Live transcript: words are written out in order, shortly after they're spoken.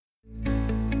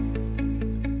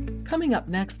Coming up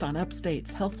next on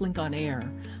Upstate's HealthLink on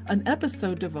Air, an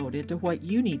episode devoted to what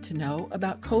you need to know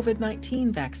about COVID-19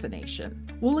 vaccination.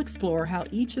 We'll explore how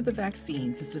each of the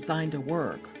vaccines is designed to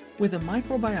work with a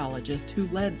microbiologist who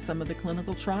led some of the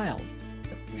clinical trials.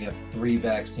 We have 3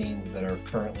 vaccines that are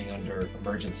currently under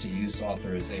emergency use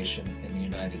authorization in the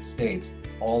United States,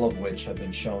 all of which have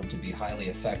been shown to be highly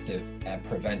effective at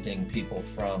preventing people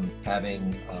from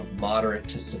having moderate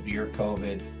to severe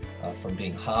COVID, from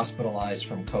being hospitalized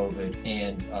from COVID,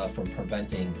 and from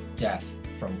preventing death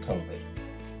from COVID.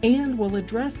 And we'll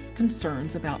address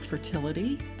concerns about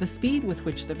fertility, the speed with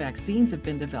which the vaccines have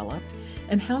been developed,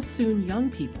 and how soon young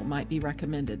people might be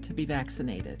recommended to be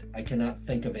vaccinated. I cannot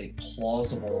think of a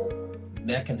plausible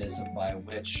mechanism by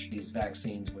which these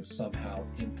vaccines would somehow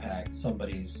impact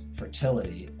somebody's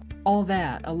fertility. All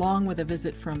that, along with a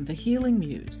visit from the Healing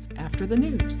Muse after the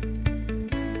news.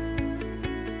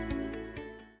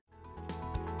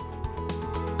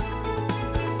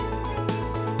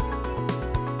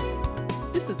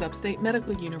 This is Upstate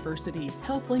Medical University's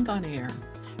HealthLink on Air,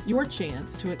 your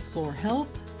chance to explore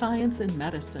health, science, and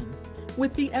medicine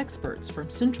with the experts from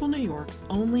Central New York's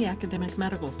only academic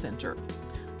medical center.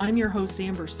 I'm your host,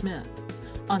 Amber Smith.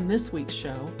 On this week's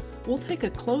show, we'll take a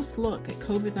close look at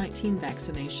COVID-19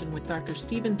 vaccination with Dr.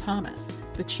 Stephen Thomas,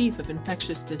 the Chief of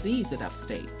Infectious Disease at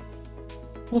Upstate.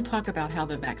 We'll talk about how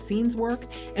the vaccines work,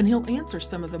 and he'll answer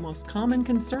some of the most common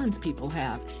concerns people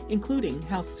have, including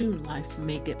how soon life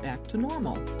may get back to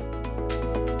normal.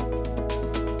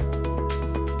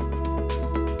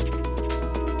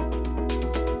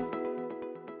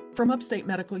 From Upstate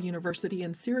Medical University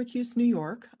in Syracuse, New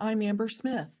York, I'm Amber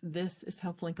Smith. This is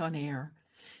HealthLink on Air.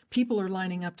 People are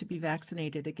lining up to be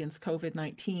vaccinated against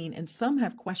COVID-19, and some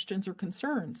have questions or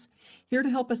concerns. Here to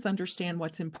help us understand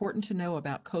what's important to know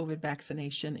about COVID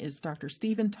vaccination is Dr.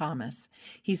 Stephen Thomas.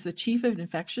 He's the Chief of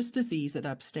Infectious Disease at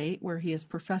Upstate, where he is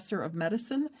Professor of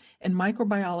Medicine and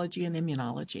Microbiology and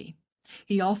Immunology.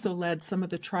 He also led some of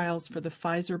the trials for the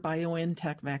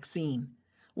Pfizer-BioNTech vaccine.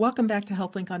 Welcome back to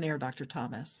HealthLink on Air, Dr.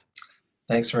 Thomas.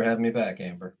 Thanks for having me back,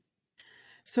 Amber.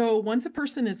 So once a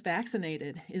person is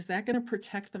vaccinated, is that going to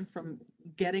protect them from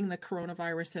getting the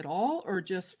coronavirus at all, or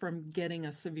just from getting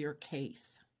a severe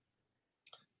case?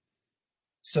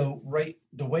 So,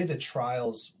 the way the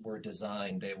trials were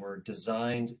designed, they were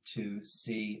designed to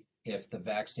see if the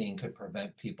vaccine could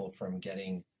prevent people from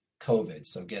getting COVID,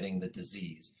 so getting the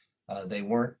disease. They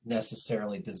weren't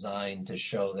necessarily designed to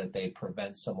show that they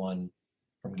prevent someone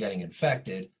from getting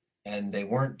infected, and they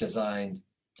weren't designed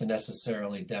to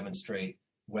necessarily demonstrate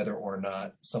whether or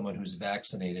not someone who's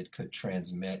vaccinated could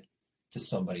transmit to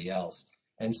somebody else.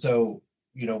 And so,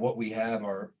 what we have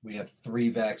 3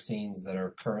 vaccines that are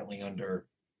currently under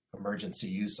emergency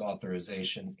use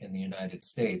authorization in the United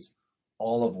States,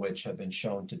 all of which have been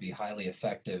shown to be highly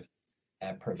effective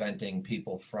at preventing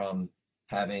people from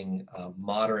having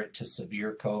moderate to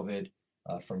severe COVID,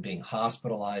 from being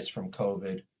hospitalized from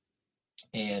COVID,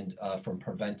 and from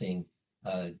preventing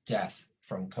death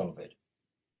from COVID.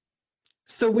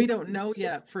 So we don't know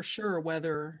yet for sure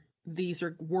whether these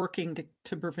are working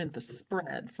to prevent the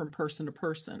spread from person to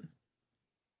person.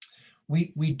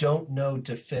 We don't know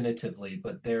definitively,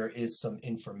 but there is some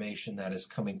information that is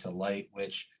coming to light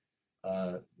which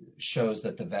shows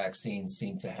that the vaccines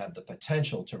seem to have the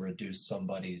potential to reduce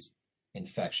somebody's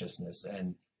infectiousness.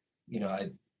 And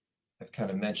I've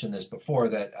kind of mentioned this before,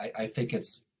 that I think it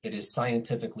is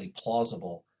scientifically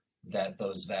plausible that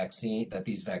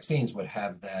these vaccines would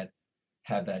have that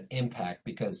impact,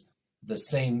 because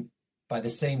by the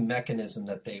same mechanism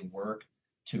that they work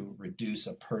to reduce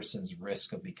a person's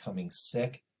risk of becoming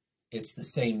sick, it's the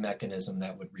same mechanism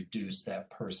that would reduce that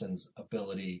person's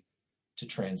ability to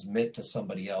transmit to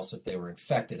somebody else if they were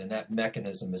infected. And that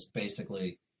mechanism is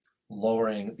basically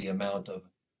lowering the amount of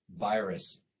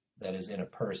virus that is in a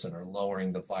person, or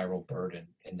lowering the viral burden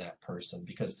in that person,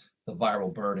 because the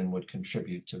viral burden would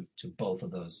contribute to both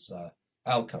of those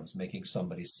outcomes, making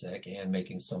somebody sick and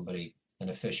making somebody an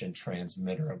efficient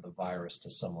transmitter of the virus to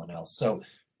someone else. So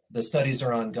the studies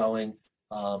are ongoing,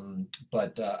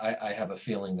 but I have a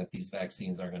feeling that these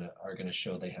vaccines are gonna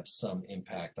show they have some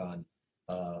impact on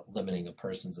limiting a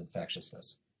person's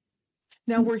infectiousness.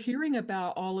 Now we're hearing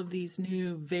about all of these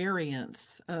new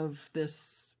variants of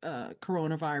this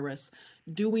coronavirus.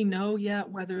 Do we know yet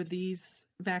whether these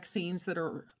vaccines that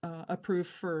are approved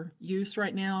for use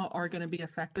right now are going to be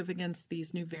effective against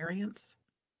these new variants?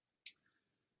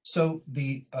 So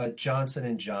the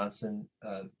Johnson & Johnson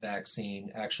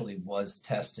vaccine actually was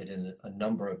tested in a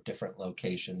number of different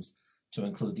locations, to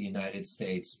include the United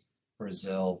States,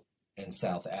 Brazil, and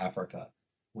South Africa.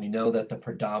 We know that the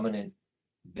predominant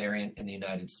variant in the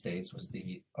United States was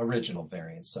the original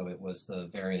variant. So it was the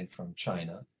variant from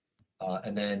China.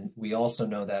 And then we also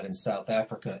know that in South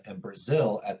Africa and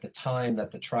Brazil, at the time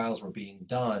that the trials were being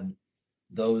done,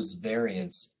 those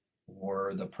variants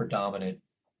were the predominant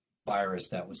virus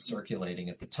that was circulating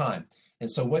at the time.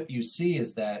 And so what you see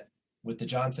is that with the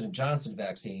Johnson & Johnson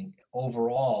vaccine,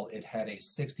 overall, it had a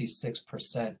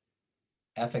 66%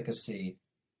 efficacy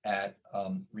at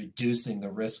reducing the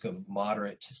risk of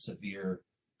moderate to severe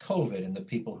COVID in the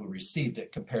people who received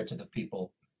it compared to the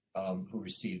people who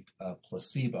received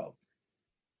placebo.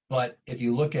 But if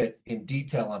you look at in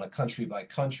detail on a country by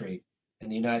country, in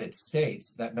the United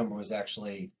States, that number was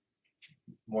actually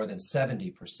more than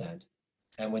 70%.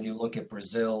 And when you look at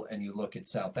Brazil and you look at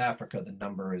South Africa, the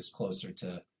number is closer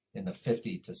to in the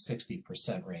 50 to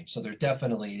 60% range. So there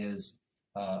definitely is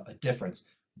a difference.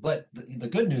 But the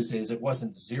good news is it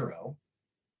wasn't zero,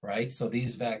 right? So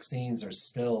these vaccines are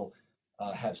still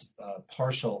have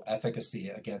partial efficacy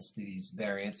against these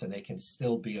variants, and they can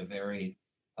still be a very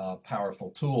powerful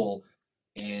tool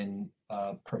in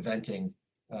preventing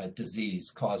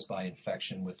disease caused by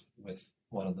infection with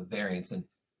one of the variants. And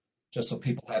just so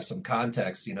people have some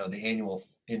context, you know, the annual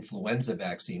influenza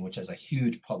vaccine, which has a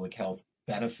huge public health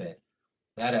benefit,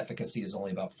 that efficacy is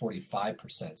only about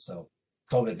 45%. So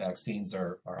COVID vaccines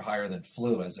are higher than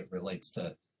flu as it relates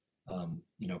to,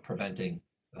 you know, preventing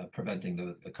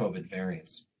the COVID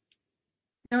variants.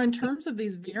 Now, in terms of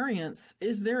these variants,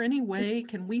 is there any way,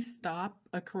 can we stop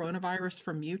a coronavirus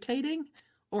from mutating,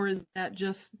 or is that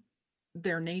just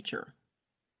their nature?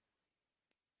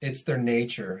 It's their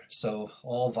nature. So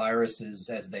all viruses,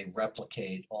 as they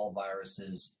replicate, all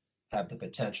viruses have the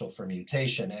potential for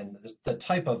mutation. And the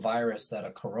type of virus that a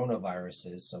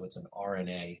coronavirus is, so it's an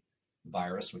RNA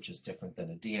virus, which is different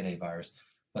than a DNA virus,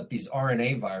 but these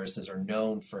RNA viruses are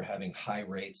known for having high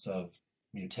rates of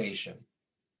mutation.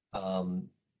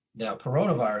 Now,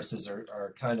 coronaviruses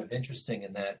are kind of interesting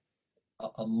in that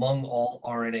among all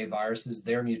RNA viruses,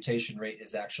 their mutation rate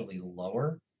is actually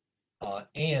lower.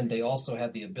 And they also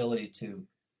have the ability to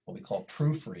what we call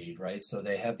proofread, right? So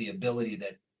they have the ability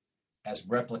that as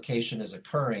replication is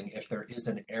occurring, if there is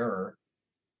an error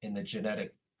in the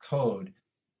genetic code,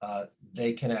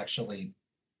 they can actually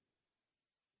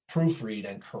proofread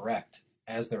and correct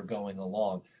as they're going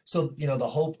along. So, you know, the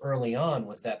hope early on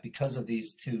was that because of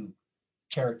these two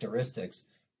characteristics,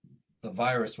 the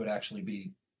virus would actually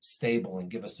be stable and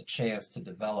give us a chance to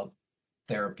develop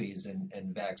therapies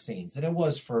and vaccines. And it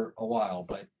was for a while,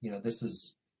 but you know,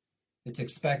 it's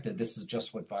expected. This is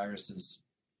just what viruses,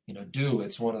 you know, do.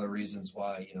 It's one of the reasons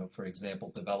why, you know, for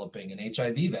example, developing an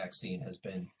HIV vaccine has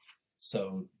been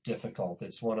so difficult.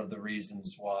 It's one of the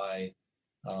reasons why,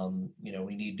 you know,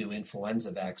 we need new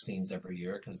influenza vaccines every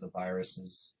year because the virus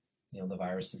is, you know, the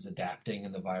virus is adapting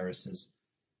and the virus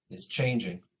is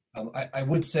changing. I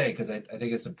would say, because I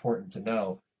think it's important to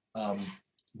know,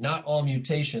 not all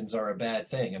mutations are a bad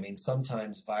thing. I mean,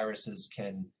 sometimes viruses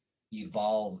can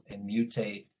evolve and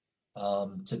mutate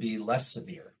to be less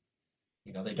severe.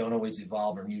 You know, they don't always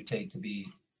evolve or mutate to be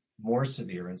more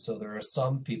severe. And so there are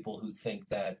some people who think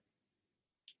that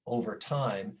over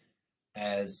time,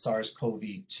 as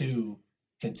SARS-CoV-2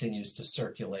 continues to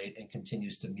circulate and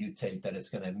continues to mutate, that it's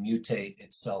going to mutate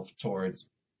itself towards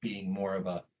being more of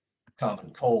a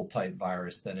common cold type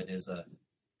virus than it is a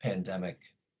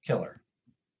pandemic killer.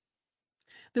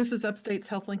 This is Upstate's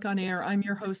HealthLink on Air. I'm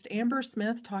your host, Amber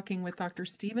Smith, talking with Dr.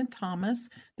 Stephen Thomas,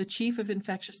 the Chief of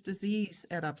Infectious Disease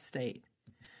at Upstate.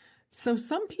 So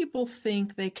some people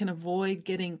think they can avoid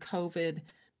getting COVID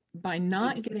by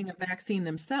not getting a vaccine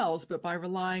themselves, but by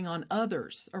relying on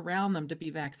others around them to be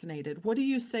vaccinated. What do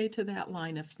you say to that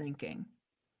line of thinking?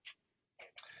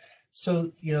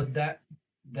 So, you know,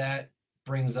 that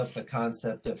brings up the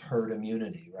concept of herd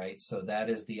immunity, right? So that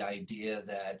is the idea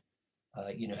that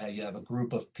you know, how you have a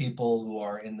group of people who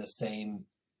are in the same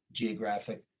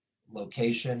geographic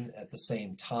location at the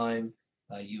same time.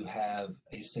 You have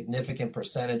a significant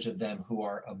percentage of them who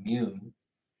are immune,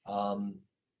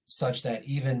 such that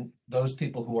even those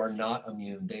people who are not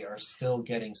immune, they are still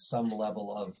getting some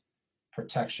level of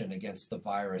protection against the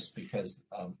virus because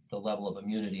the level of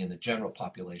immunity in the general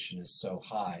population is so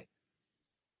high.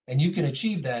 And you can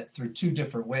achieve that through two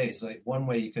different ways. Like one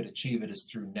way you could achieve it is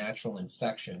through natural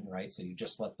infection, right? So you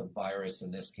just let the virus,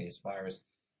 in this case, virus,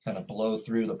 kind of blow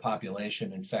through the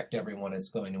population, infect everyone it's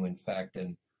going to infect,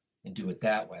 and do it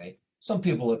that way. Some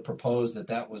people have proposed that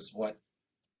that was what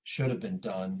should have been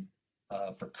done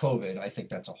for COVID. I think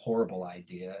that's a horrible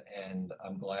idea, and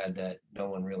I'm glad that no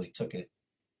one really took it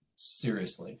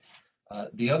seriously.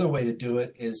 The other way to do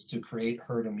it is to create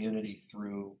herd immunity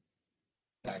through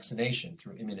vaccination,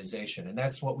 through immunization. And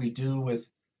that's what we do with,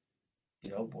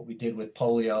 what we did with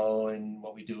polio and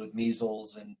what we do with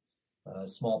measles and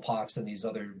smallpox and these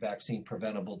other vaccine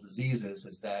preventable diseases,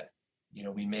 is that,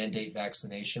 we mandate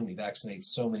vaccination. We vaccinate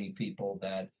so many people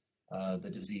that the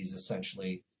disease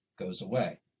essentially goes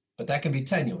away. But that can be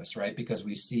tenuous, right? Because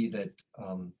we see that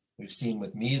we've seen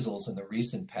with measles in the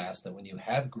recent past that when you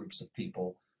have groups of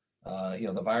people,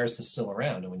 the virus is still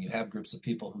around. And when you have groups of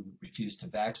people who refuse to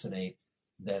vaccinate,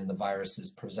 then the virus is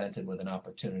presented with an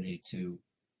opportunity to,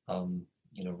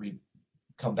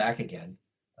 come back again.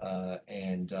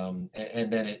 And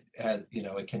then it has,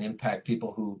 it can impact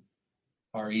people who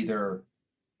are either,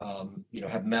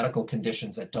 have medical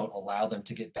conditions that don't allow them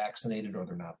to get vaccinated, or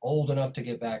they're not old enough to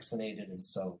get vaccinated. And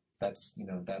so that's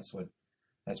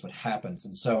what happens.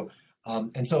 And so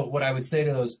what I would say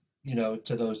to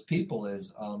those people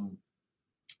is,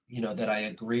 that I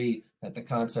agree that the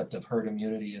concept of herd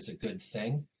immunity is a good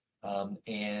thing.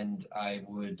 And I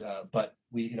would, but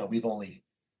we've only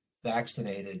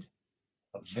vaccinated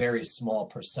a very small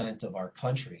percent of our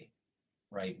country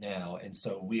right now. And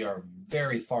so we are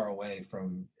very far away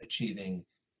from achieving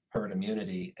herd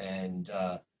immunity. And,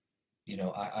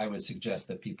 I would suggest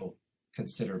that people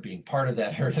consider being part of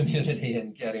that herd immunity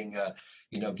and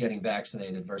getting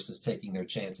vaccinated versus taking their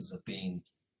chances of being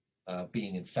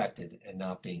infected and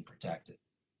not being protected.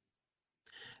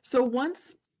 So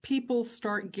once people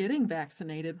start getting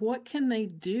vaccinated, what can they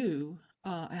do?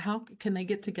 How can they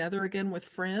get together again with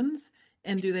friends?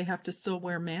 And do they have to still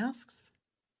wear masks?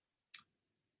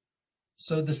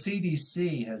 So the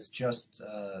CDC has just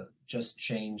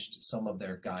changed some of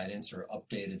their guidance, or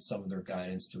updated some of their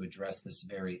guidance to address this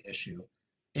very issue.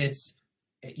 It's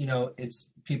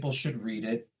people should read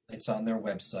it. It's on their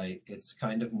website. It's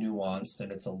kind of nuanced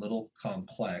and it's a little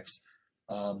complex.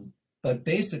 But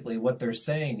basically what they're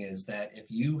saying is that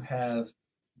if you have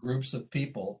a group of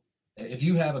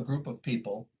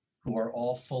people who are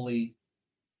all fully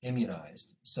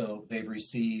immunized, so they've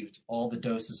received all the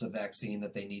doses of vaccine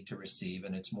that they need to receive,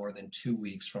 and it's more than 2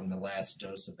 weeks from the last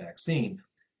dose of vaccine.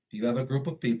 If you have a group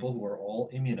of people who are all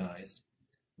immunized,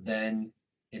 then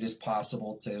it is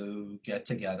possible to get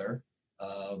together,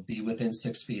 be within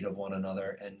 6 feet of one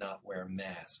another, and not wear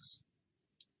masks.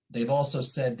 They've also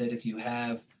said that if you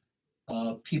have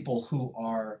people who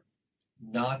are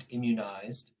not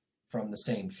immunized from the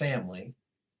same family,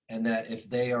 and that if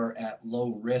they are at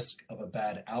low risk of a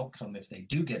bad outcome if they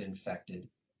do get infected,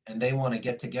 and they want to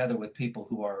get together with people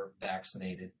who are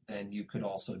vaccinated, then you could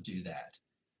also do that.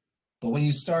 But when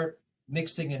you start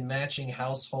mixing and matching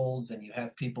households, and you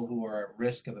have people who are at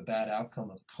risk of a bad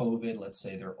outcome of COVID, let's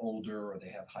say they're older, or they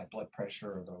have high blood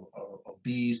pressure, or they're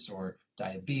obese, or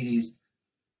diabetes,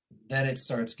 then it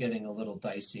starts getting a little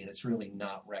dicey, and it's really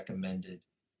not recommended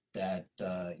that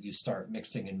you start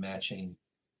mixing and matching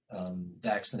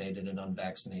vaccinated and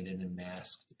unvaccinated, and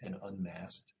masked and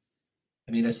unmasked.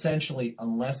 I mean, essentially,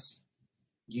 unless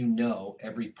you know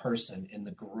every person in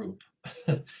the group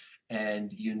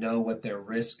and you know what their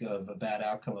risk of a bad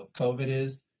outcome of COVID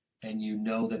is, and you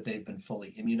know that they've been fully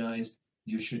immunized,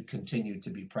 you should continue to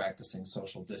be practicing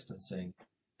social distancing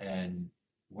and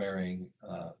wearing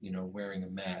a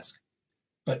mask.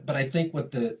 But I think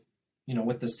what the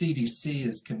CDC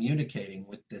is communicating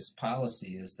with this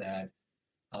policy is that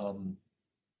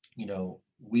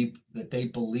that they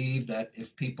believe that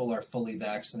if people are fully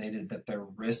vaccinated, that their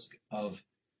risk of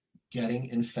getting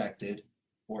infected,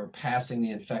 or passing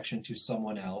the infection to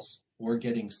someone else, or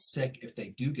getting sick if they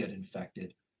do get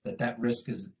infected, that risk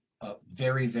is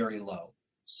very, very low.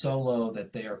 So low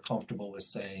that they are comfortable with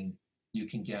saying you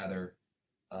can gather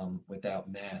without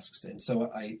masks. And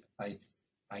so I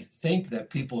think that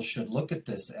people should look at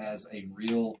this as a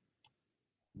real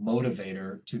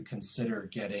motivator to consider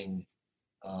getting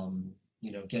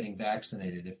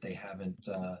vaccinated if they haven't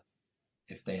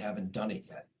done it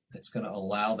yet. It's going to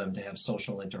allow them to have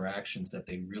social interactions that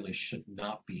they really should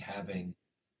not be having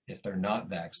if they're not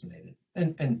vaccinated.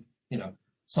 And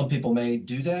some people may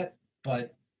do that,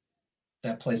 but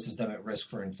that places them at risk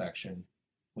for infection,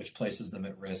 which places them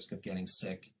at risk of getting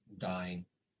sick, dying,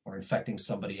 or infecting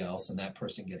somebody else, and that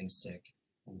person getting sick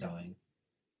and dying.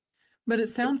 But it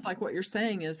sounds like what you're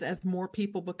saying is, as more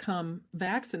people become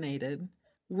vaccinated,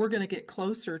 we're going to get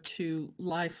closer to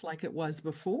life like it was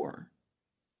before.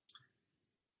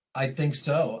 I think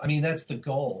so. I mean, that's the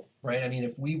goal, right? I mean,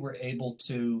 if we were able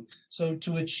to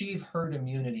achieve herd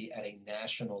immunity at a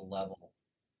national level,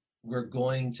 we're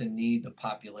going to need the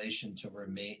population to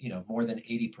remain, more than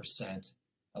 80%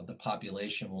 of the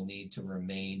population will need to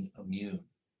remain immune.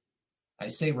 I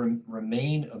say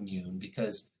remain immune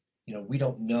because we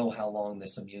don't know how long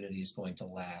this immunity is going to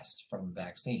last from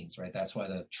vaccines, right? That's why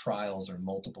the trials are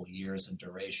multiple years in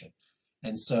duration.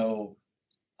 And so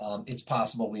it's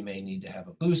possible we may need to have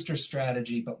a booster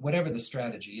strategy, but whatever the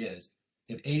strategy is,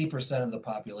 if 80% of the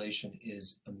population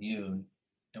is immune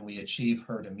and we achieve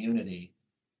herd immunity,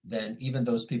 then even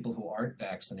those people who aren't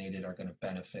vaccinated are going to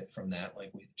benefit from that, like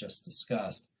we've just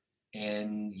discussed.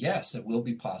 And yes, it will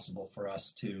be possible for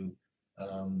us to,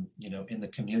 in the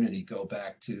community, go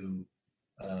back to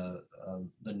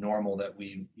the normal that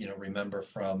we, remember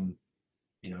from,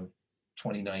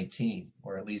 2019,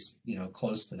 or at least,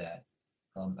 close to that.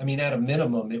 I mean, at a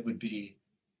minimum, it would be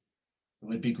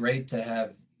great to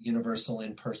have universal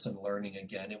in-person learning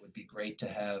again. It would be great to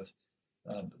have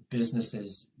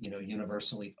businesses,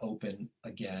 universally open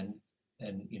again,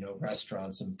 and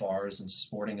restaurants and bars and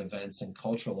sporting events and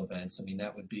cultural events. I mean,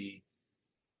 that would be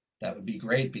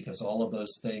great, because all of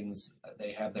those things,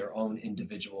 they have their own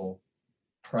individual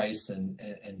price and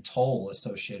toll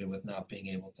associated with not being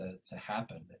able to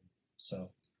happen. And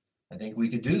so I think we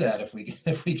could do that if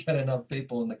we get enough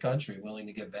people in the country willing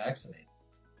to get vaccinated.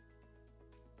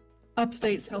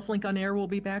 Upstate's HealthLink on Air will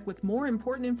be back with more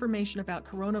important information about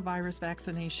coronavirus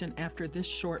vaccination after this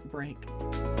short break.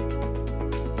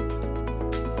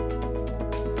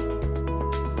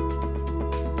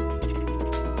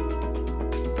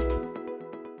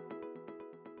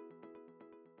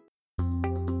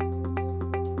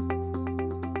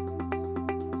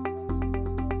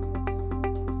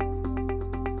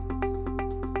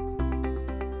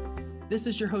 This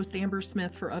is your host, Amber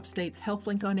Smith, for Upstate's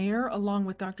HealthLink on Air, along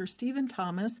with Dr. Stephen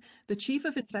Thomas, the Chief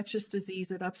of Infectious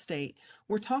Disease at Upstate.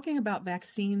 We're talking about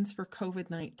vaccines for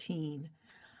COVID-19.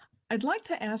 I'd like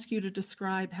to ask you to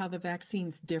describe how the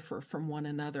vaccines differ from one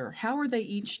another. How are they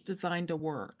each designed to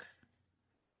work?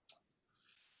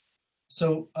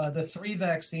 So the 3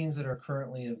 vaccines that are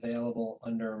currently available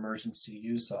under emergency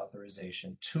use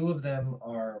authorization, 2 of them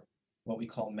are what we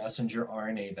call messenger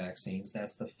RNA vaccines.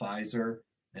 That's the Pfizer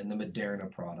and the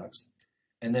Moderna products.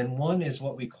 And then one is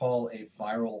what we call a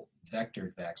viral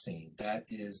vectored vaccine. That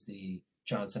is the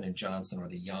Johnson & Johnson, or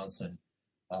the Janssen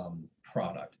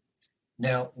product.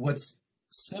 Now, what's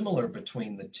similar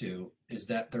between the two is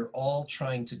that they're all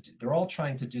trying to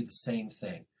do the same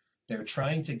thing. They're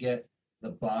trying to get the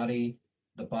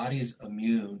body's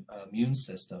immune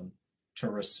system to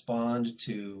respond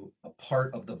to a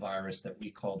part of the virus that we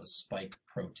call the spike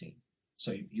protein.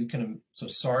 So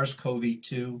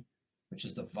SARS-CoV-2, which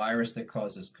is the virus that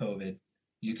causes COVID,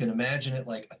 you can imagine it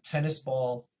like a tennis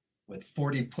ball with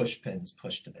 40 push pins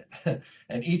pushed in it.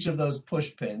 And each of those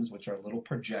push pins, which are little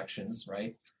projections,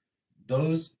 right?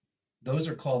 Those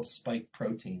are called spike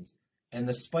proteins. And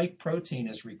the spike protein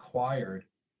is required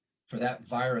for that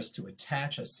virus to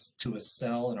attach us to a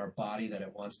cell in our body that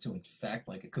it wants to infect,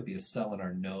 like it could be a cell in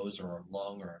our nose or our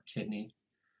lung or our kidney.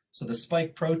 So the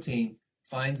spike protein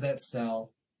finds that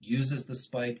cell, uses the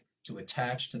spike to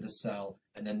attach to the cell,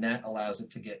 and then that allows it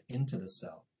to get into the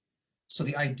cell. So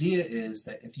the idea is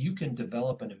that if you can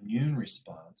develop an immune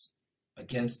response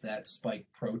against that spike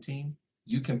protein,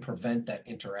 you can prevent that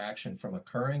interaction from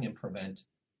occurring and prevent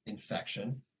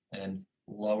infection and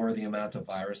lower the amount of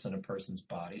virus in a person's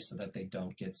body so that they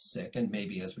don't get sick, and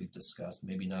maybe, as we've discussed,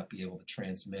 maybe not be able to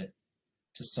transmit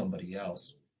to somebody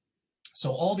else.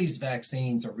 So all these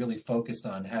vaccines are really focused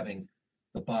on having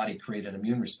the body create an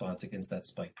immune response against that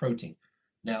spike protein.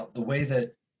 Now, the way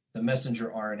that the messenger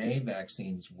RNA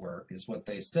vaccines work is what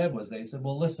they said,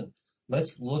 well, listen,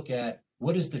 let's look at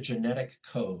what is the genetic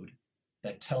code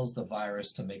that tells the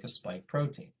virus to make a spike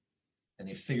protein. And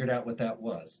they figured out what that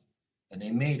was, and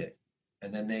they made it.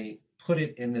 And then they put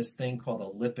it in this thing called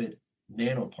a lipid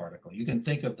nanoparticle. You can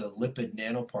think of the lipid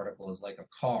nanoparticle as like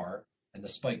a car, and the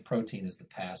spike protein is the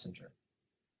passenger.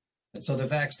 And so the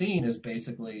vaccine is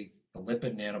basically the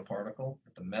lipid nanoparticle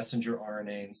with the messenger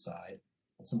RNA inside,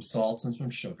 and some salts and some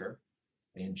sugar.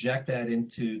 They inject that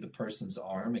into the person's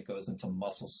arm. It goes into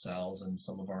muscle cells and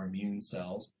some of our immune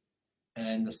cells.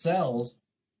 And the cells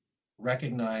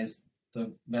recognize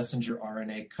the messenger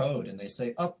RNA code, and they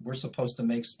say, oh, we're supposed to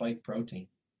make spike protein.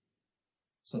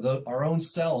 So our own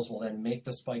cells will then make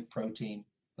the spike protein.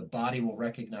 The body will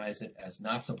recognize it as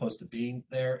not supposed to be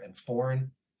there and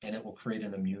foreign, and it will create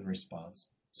an immune response.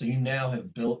 So you now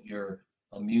have built your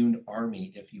immune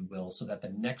army, if you will, so that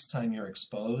the next time you're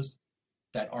exposed,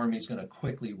 that army is going to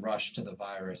quickly rush to the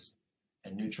virus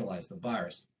and neutralize the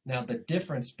virus. Now, the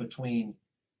difference between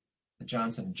the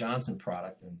Johnson & Johnson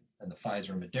product and the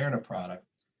Pfizer and Moderna product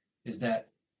is that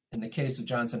in the case of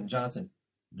Johnson & Johnson,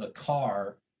 the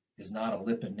CAR is not a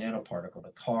lipid nanoparticle.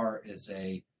 The CAR is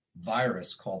a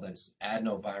virus called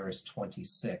adenovirus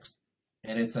 26.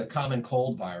 and it's a common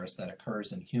cold virus that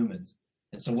occurs in humans.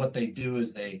 And so what they do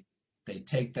is they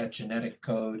take that genetic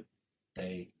code,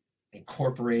 they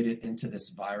incorporate it into this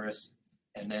virus,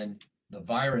 and then the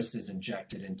virus is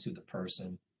injected into the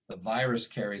person. The virus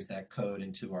carries that code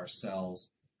into our cells.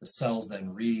 The cells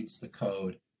then reads the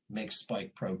code, makes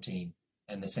spike protein,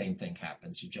 and the same thing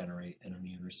happens. You generate an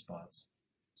immune response.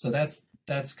 So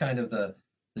that's kind of the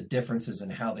differences in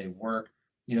how they work.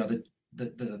 You know,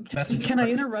 the messenger. Can I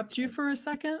interrupt you for a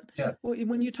second? Yeah. Well,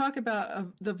 when you talk about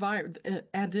the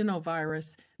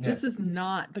adenovirus, Yeah. this is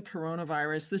not the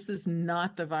coronavirus. This is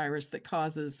not the virus that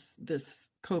causes this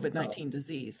COVID-19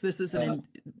 disease. This is an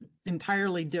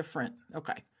entirely different.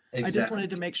 Okay. Exactly. I just wanted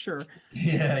to make sure.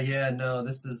 Yeah, no,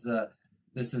 this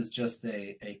is just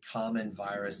a common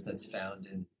virus that's found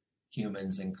in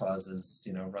humans and causes,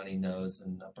 runny nose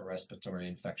and upper respiratory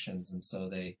infections. And so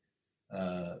they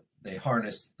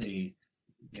harness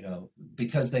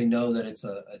because they know that it's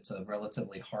a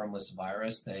relatively harmless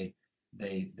virus, they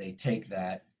take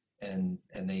that and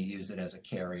they use it as a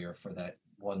carrier for that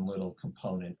one little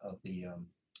component of the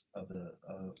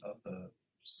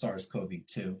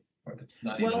SARS-CoV-2, or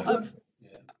not even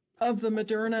of the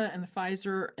Moderna and the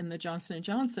Pfizer and the Johnson and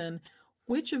Johnson,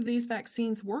 which of these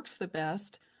vaccines works the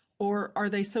best, or are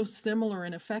they so similar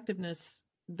in effectiveness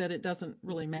that it doesn't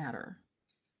really matter?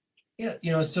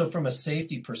 Yeah, so from a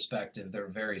safety perspective, they're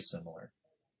very similar.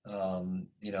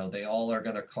 They all are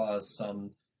going to cause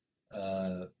some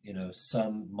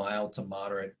mild to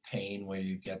moderate pain where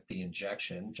you get the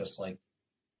injection, just like,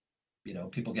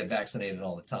 people get vaccinated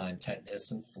all the time, tetanus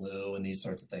and flu and these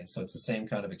sorts of things. So it's the same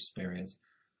kind of experience.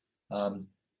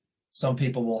 Some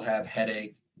people will have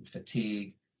headache,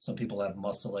 fatigue. Some people have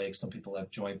muscle ache. Some people have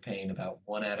joint pain. About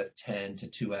 1 out of 10 to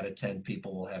 2 out of 10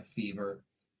 people will have fever.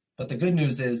 But the good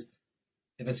news is,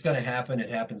 if it's going to happen, it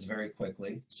happens very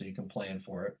quickly, so you can plan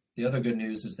for it. The other good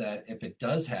news is that if it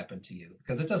does happen to you,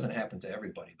 because it doesn't happen to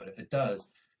everybody, but if it does,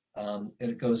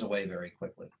 it goes away very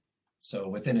quickly. So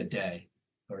within a day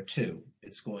or two,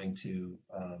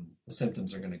 the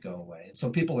symptoms are going to go away. And so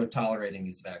people are tolerating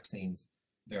these vaccines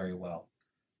very well.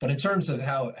 But in terms of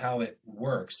how it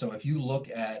works, so if you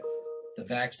look at the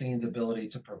vaccine's ability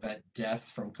to prevent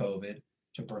death from COVID,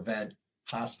 to prevent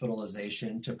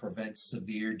hospitalization, to prevent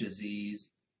severe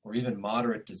disease or even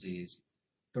moderate disease,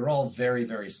 they're all very,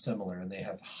 very similar, and they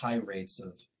have high rates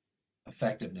of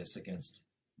effectiveness against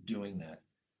doing that.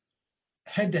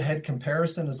 Head-to-head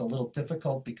comparison is a little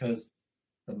difficult because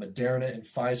the Moderna and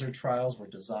Pfizer trials were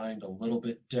designed a little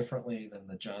bit differently than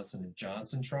the Johnson and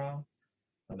Johnson trial.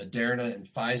 The Moderna and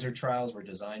Pfizer trials were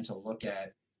designed to look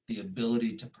at the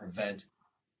ability to prevent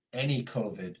any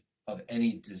COVID of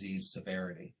any disease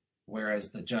severity, whereas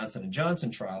the Johnson and Johnson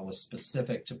trial was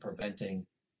specific to preventing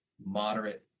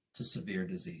moderate to severe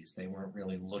disease. They weren't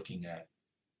really looking at,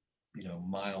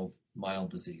 mild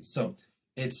disease. So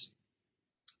it's,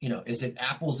 is it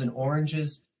apples and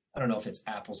oranges? I don't know if it's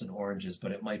apples and oranges,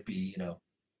 but it might be,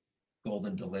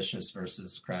 Golden Delicious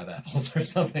versus crab apples or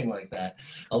something like that.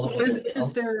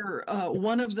 Is there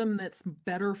one of them that's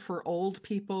better for old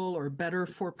people or better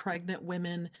for pregnant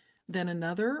women than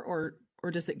another, or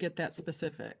does it get that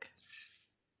specific?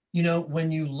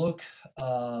 When you look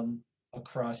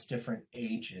across different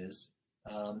ages,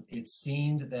 it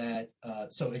seemed that,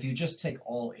 so if you just take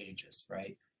all ages,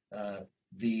 right,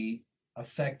 the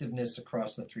effectiveness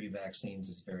across the 3 vaccines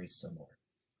is very similar.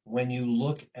 When you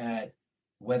look at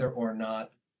whether or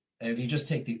not, if you just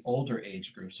take the older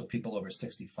age group, so people over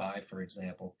 65, for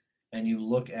example, and you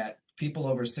look at people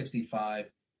over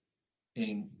 65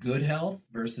 in good health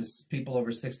versus people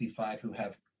over 65 who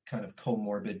have kind of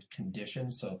comorbid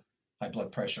conditions, so high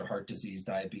blood pressure, heart disease,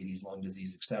 diabetes, lung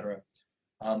disease, etc.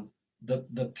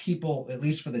 The people, at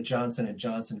least for the Johnson and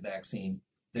Johnson vaccine,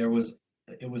 it was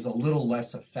a little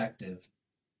less effective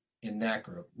in that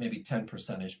group, maybe 10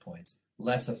 percentage points,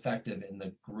 less effective in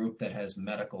the group that has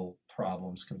medical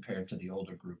problems compared to the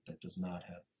older group that does not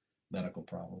have medical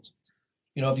problems.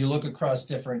 If you look across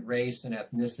different race and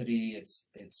ethnicity, it's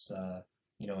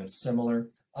similar.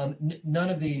 None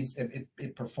of these,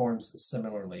 it performs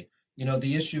similarly.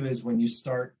 The issue is when you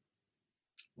start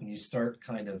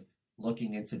kind of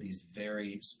looking into these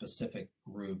very specific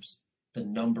groups, the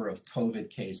number of COVID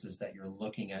cases that you're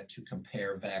looking at to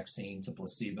compare vaccine to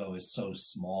placebo is so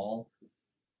small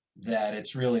that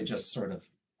it's really just sort of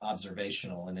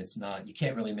observational, and you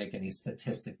can't really make any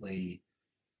statistically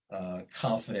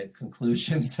confident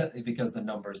conclusions because the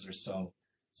numbers are so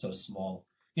small.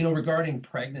 Regarding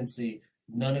pregnancy,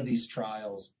 none of these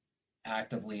trials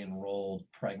actively enrolled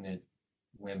pregnant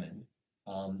women.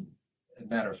 As a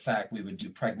matter of fact, we would do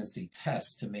pregnancy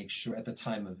tests to make sure at the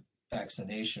time of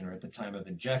vaccination or at the time of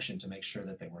injection to make sure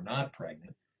that they were not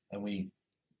pregnant. And we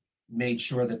made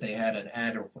sure that they had an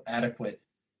adequate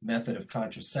method of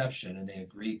contraception, and they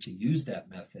agreed to use that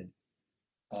method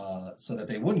so that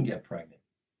they wouldn't get pregnant.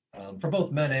 For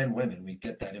both men and women, we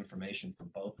get that information from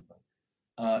both of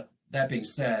them. That being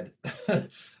said,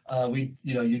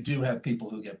 you do have people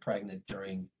who get pregnant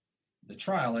during the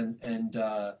trial, and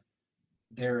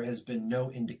there has been no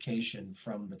indication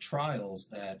from the trials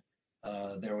that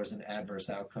there was an adverse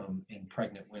outcome in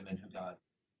pregnant women who got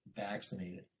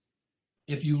vaccinated.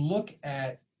 If you look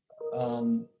at,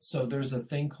 so there's a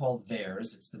thing called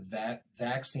VAERS, it's the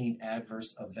Vaccine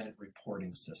Adverse Event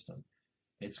Reporting System.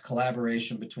 It's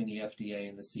collaboration between the FDA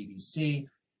and the CDC,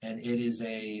 and it is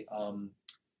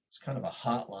it's kind of a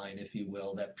hotline, if you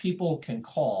will, that people can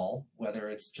call, whether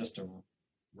it's just a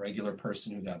regular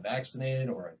person who got vaccinated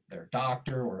or their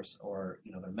doctor or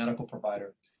their medical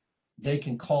provider. They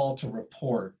can call to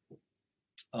report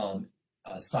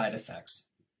side effects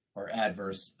or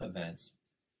adverse events.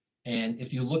 And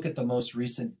if you look at the most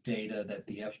recent data that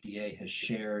the FDA has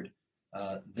shared,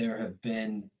 there have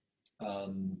been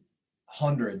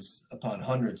hundreds upon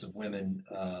hundreds of women,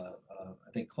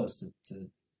 I think close to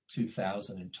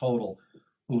 2,000 in total,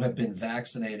 who have been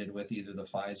vaccinated with either the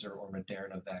Pfizer or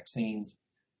Moderna vaccines.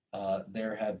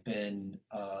 There have been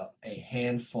a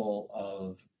handful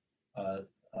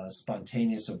of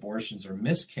spontaneous abortions or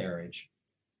miscarriage,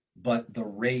 but the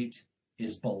rate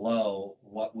is below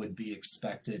what would be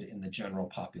expected in the general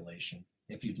population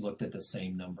if you'd looked at the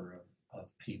same number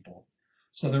of people.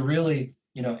 So they're really,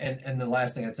 and the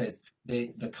last thing I'd say is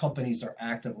the companies are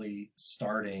actively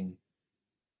starting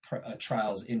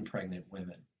trials in pregnant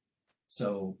women.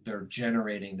 So they're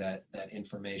generating that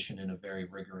information in a very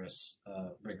rigorous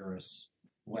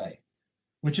way,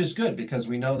 which is good because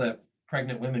we know that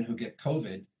pregnant women who get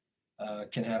COVID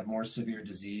can have more severe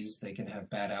disease. They can have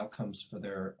bad outcomes for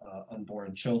their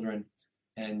unborn children.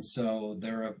 And so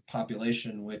they're a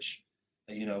population which,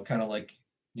 kind of like,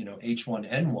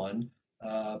 H1N1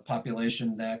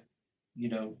 population that,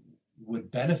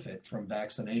 would benefit from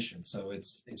vaccination. So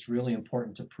it's really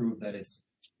important to prove that it's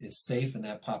safe in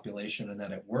that population and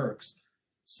that it works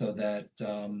so that,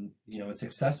 it's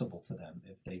accessible to them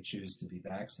if they choose to be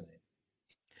vaccinated.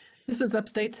 This is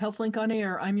Upstate's HealthLink on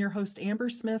Air. I'm your host, Amber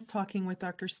Smith, talking with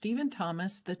Dr. Stephen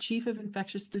Thomas, the Chief of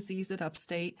Infectious Disease at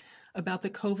Upstate, about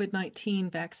the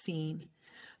COVID-19 vaccine.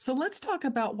 So let's talk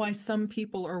about why some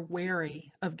people are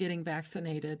wary of getting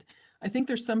vaccinated. I think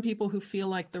there's some people who feel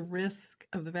like the risk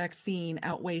of the vaccine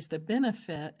outweighs the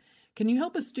benefit. Can you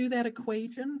help us do that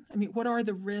equation? I mean, what are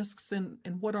the risks and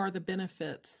what are the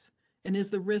benefits? And is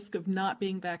the risk of not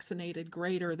being vaccinated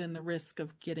greater than the risk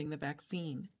of getting the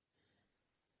vaccine?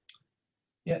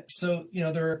 Yeah, so,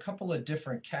 there are a couple of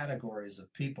different categories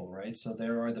of people, right? So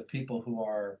there are the people who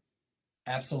are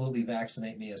absolutely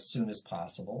vaccinate me as soon as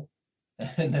possible.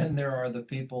 And then there are the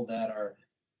people that are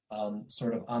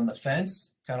sort of on the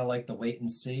fence, kind of like the wait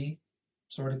and see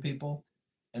sort of people.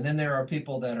 And then there are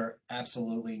people that are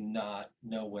absolutely not,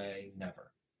 no way,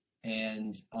 never.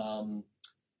 And,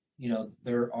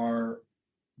 there are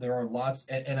lots,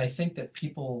 and I think that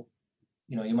people,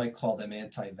 you might call them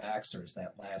anti-vaxxers,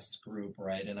 that last group,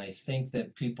 right? And I think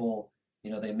that people,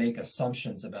 they make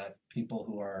assumptions about people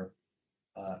who are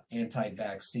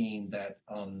anti-vaccine that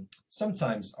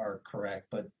sometimes are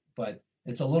correct, but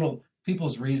it's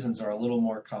people's reasons are a little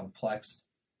more complex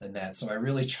than that. So I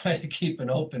really try to keep an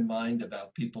open mind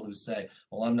about people who say,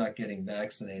 well, I'm not getting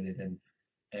vaccinated,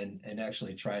 and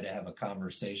actually try to have a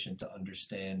conversation to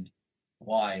understand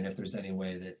why, and if there's any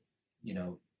way that,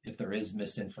 if there is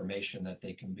misinformation, that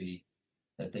they can be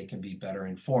better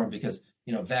informed, because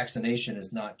vaccination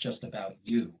is not just about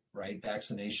you, right?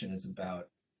 Vaccination is about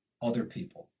other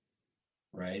people,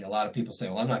 right? A lot of people say,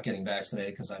 well, I'm not getting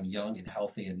vaccinated because I'm young and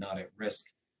healthy and not at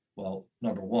risk. Well,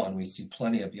 number one, we see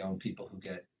plenty of young people who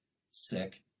get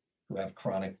sick, who have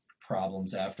chronic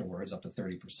problems afterwards, up to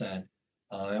 30%.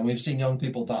 And we've seen young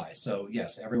people die. So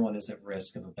yes, everyone is at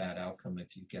risk of a bad outcome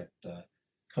if you get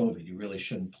COVID. You really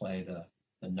shouldn't play the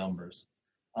numbers.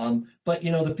 But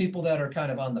the people that are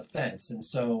kind of on the fence, and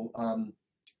so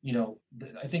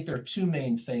I think there are two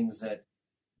main things that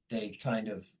they kind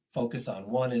of focus on.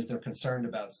 One is they're concerned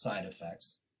about side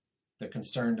effects. They're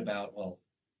concerned about, well,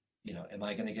 am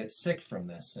I going to get sick from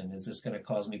this? And is this going to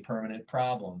cause me permanent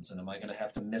problems? And am I going to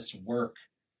have to miss work?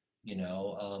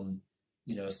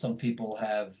 Some people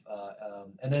have,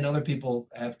 and then other people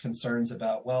have concerns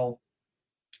about, well,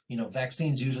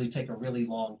 vaccines usually take a really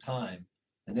long time,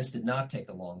 and this did not take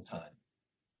a long time.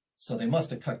 So they must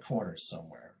have cut corners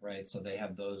somewhere, right? So they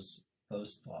have those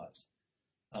thoughts.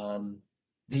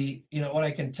 What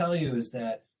I can tell you is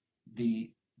that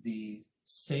the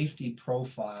safety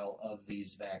profile of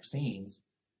these vaccines,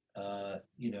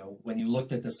 when you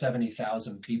looked at the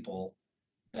 70,000 people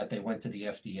that they went to the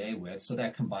FDA with, so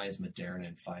that combines Moderna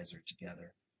and Pfizer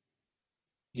together.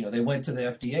 They went to the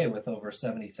FDA with over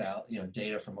 70,000,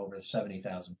 data from over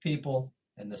 70,000 people,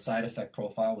 and the side effect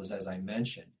profile was, as I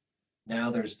mentioned. Now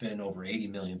there's been over 80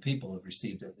 million people who've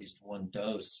received at least one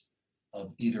dose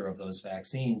of either of those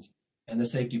vaccines, and the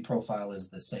safety profile is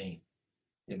the same.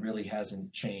 It really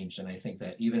hasn't changed. And I think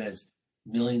that even as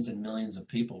millions and millions of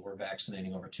people, we're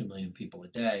vaccinating over 2 million people a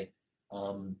day,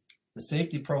 the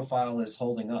safety profile is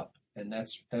holding up. And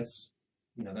that's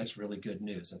really good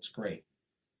news. That's great.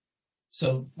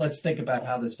 So let's think about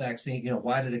how this vaccine,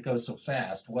 why did it go so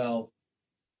fast? Well,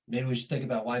 maybe we should think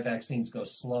about why vaccines go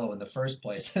slow in the first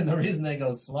place. And the reason they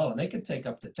go slow, and they could take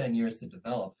up to 10 years to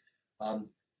develop,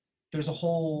 there's a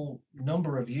whole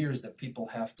number of years that people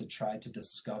have to try to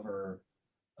discover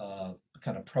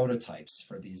kind of prototypes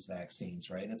for these vaccines,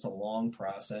 right? And it's a long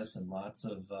process and lots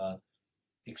of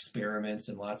experiments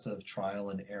and lots of trial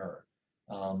and error.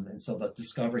 And so the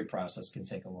discovery process can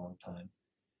take a long time.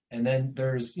 And then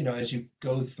there's, as you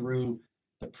go through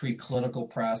the preclinical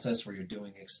process where you're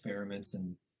doing experiments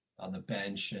and on the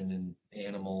bench and in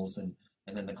animals, and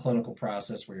then the clinical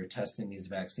process where you're testing these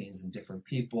vaccines in different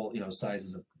people,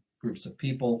 sizes of groups of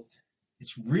people,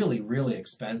 it's really, really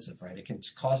expensive, right? It can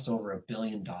cost over $1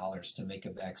 billion to make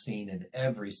a vaccine, and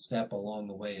every step along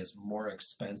the way is more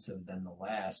expensive than the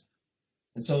last.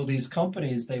 And so these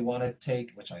companies, they want to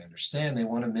take, which I understand, they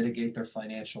want to mitigate their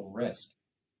financial risk.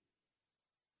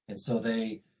 And so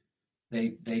they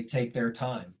take their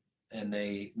time and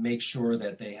they make sure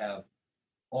that they have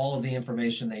all of the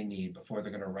information they need before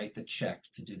they're going to write the check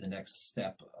to do the next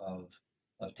step of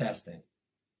testing.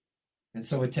 And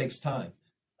so it takes time.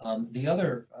 The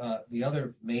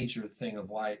other major thing of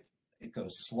why it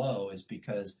goes slow is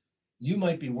because you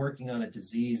might be working on a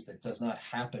disease that does not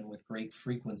happen with great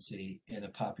frequency in a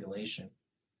population.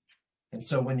 And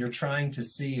so when you're trying to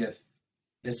see if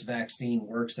this vaccine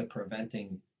works at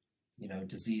preventing,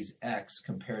 disease X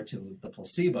compared to the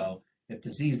placebo, if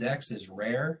disease X is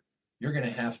rare, you're going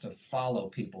to have to follow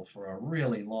people for a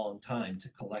really long time to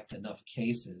collect enough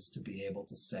cases to be able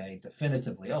to say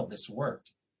definitively, oh, this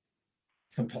worked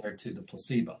compared to the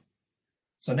placebo.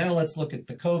 So now let's look at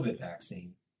the COVID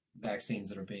vaccines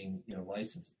that are being,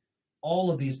 licensed.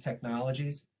 All of these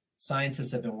technologies,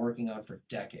 scientists have been working on for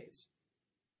decades.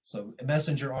 So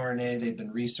messenger RNA, they've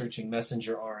been researching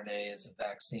messenger RNA as a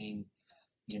vaccine,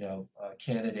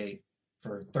 candidate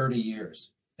for 30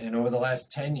 years. And over the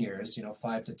last 10 years,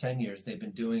 5 to 10 years, they've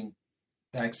been doing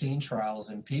vaccine trials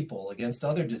in people against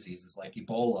other diseases like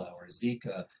Ebola or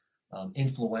Zika,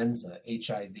 influenza,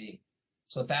 HIV.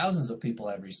 So thousands of people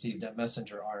have received that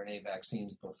messenger RNA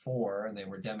vaccines before, and they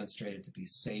were demonstrated to be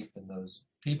safe in those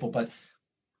people. But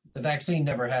the vaccine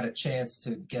never had a chance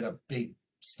to get a big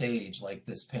stage like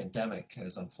this pandemic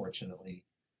has unfortunately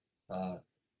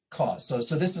caused.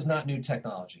 So this is not new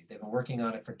technology. They've been working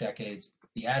on it for decades.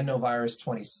 The adenovirus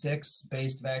 26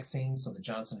 based vaccine, so the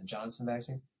Johnson & Johnson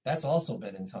vaccine, that's also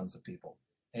been in tons of people.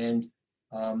 And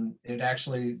they've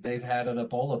had an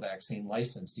Ebola vaccine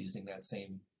licensed using that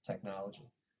same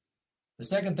technology. The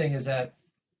second thing is that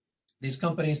these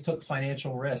companies took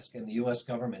financial risk, and the US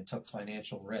government took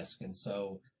financial risk. And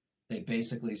so they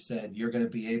basically said, you're going to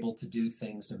be able to do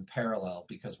things in parallel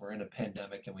because we're in a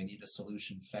pandemic and we need a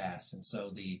solution fast. And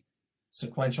so the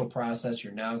sequential process,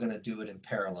 you're now going to do it in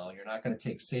parallel. You're not going to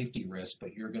take safety risk,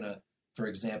 but you're going to, for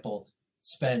example,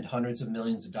 spend hundreds of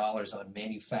millions of dollars on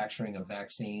manufacturing a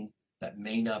vaccine that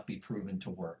may not be proven to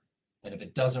work. And if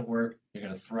it doesn't work, you're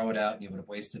going to throw it out and you would have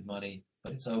wasted money,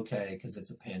 but it's okay because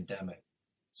it's a pandemic.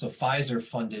 So Pfizer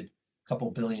funded a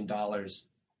couple $2 billion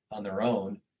on their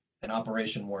own, and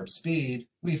Operation Warp Speed,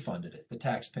 we funded it, the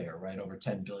taxpayer, right, over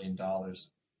 $10 billion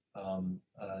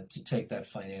to take that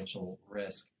financial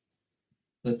risk.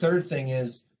 The third thing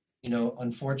is,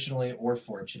 unfortunately or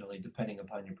fortunately, depending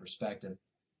upon your perspective,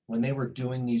 when they were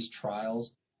doing these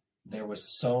trials, there was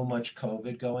so much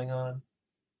COVID going on,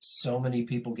 so many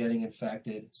people getting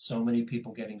infected, so many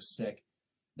people getting sick,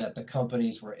 that the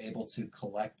companies were able to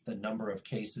collect the number of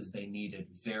cases they needed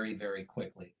very, very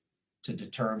quickly to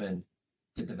determine,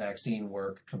 did the vaccine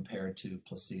work compared to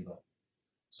placebo.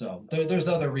 So there's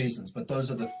other reasons, but those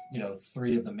are the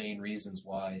 3 of the main reasons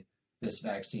why this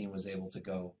vaccine was able to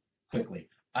go quickly.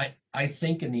 I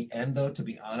think in the end, though, to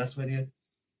be honest with you,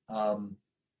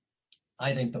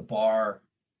 I think the bar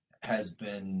has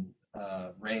been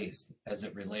raised as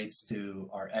it relates to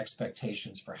our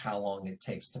expectations for how long it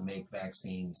takes to make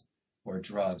vaccines or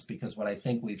drugs, because what I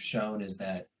think we've shown is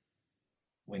that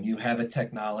when you have a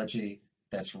technology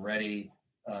that's ready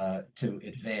to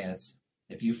advance,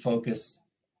 if you focus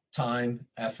time,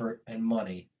 effort, and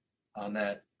money on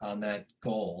that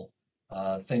goal,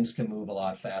 things can move a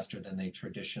lot faster than they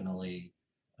traditionally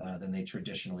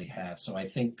have. So I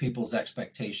think people's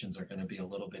expectations are going to be a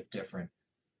little bit different,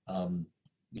 um,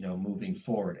 moving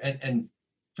forward. And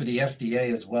for the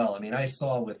FDA as well. I mean, I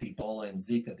saw with Ebola and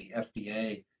Zika, the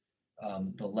FDA,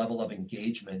 the level of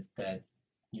engagement that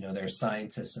their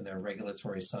scientists and their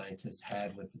regulatory scientists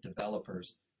had with the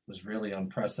developers was really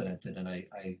unprecedented. And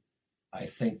I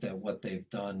think that what they've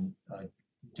done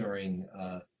during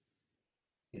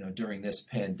during this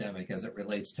pandemic as it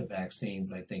relates to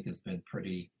vaccines, I think has been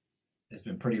pretty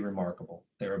remarkable.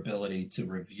 Their ability to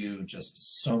review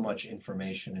just so much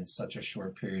information in such a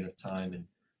short period of time and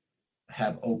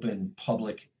have open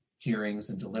public hearings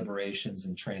and deliberations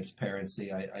and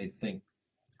transparency. I think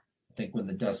when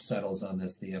the dust settles on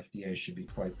this, the FDA should be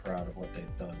quite proud of what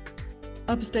they've done.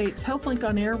 Upstate's HealthLink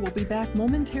on Air will be back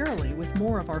momentarily with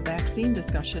more of our vaccine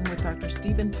discussion with Dr.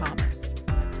 Stephen Thomas.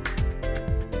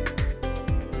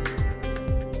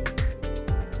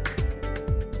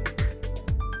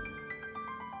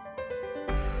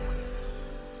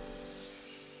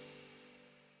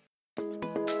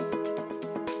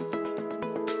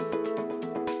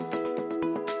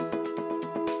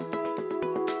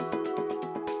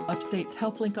 Upstate's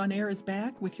HealthLink on Air is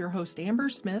back with your host Amber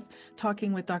Smith,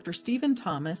 talking with Dr. Stephen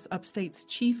Thomas, Upstate's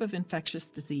Chief of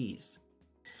Infectious Disease.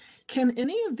 Can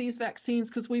any of these vaccines,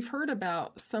 because we've heard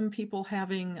about some people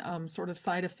having sort of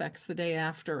side effects the day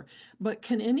after, but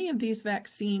can any of these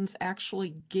vaccines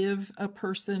actually give a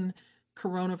person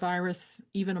coronavirus,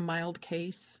 even a mild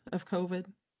case of COVID?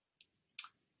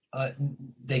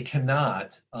 They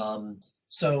cannot.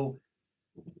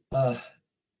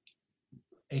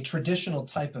 A traditional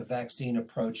type of vaccine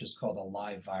approach is called a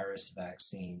live virus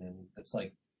vaccine, and it's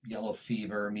like yellow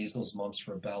fever, measles, mumps,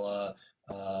 rubella,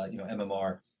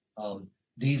 MMR.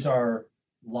 These are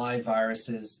live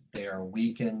viruses. They are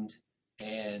weakened,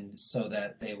 and so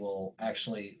that they'll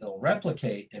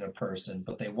replicate in a person,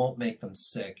 but they won't make them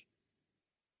sick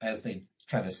as they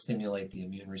kind of stimulate the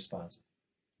immune response.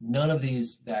 None of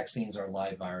these vaccines are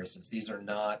live viruses. These are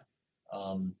not.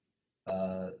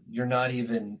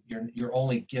 You're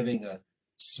only giving a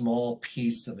small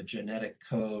piece of a genetic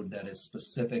code that is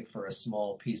specific for a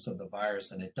small piece of the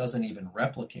virus, and it doesn't even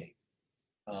replicate.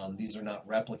 These are not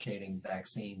replicating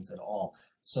vaccines at all.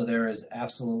 So there is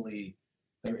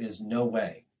no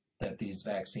way that these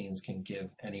vaccines can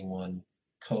give anyone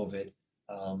COVID.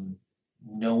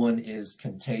 No one is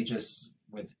contagious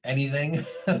with anything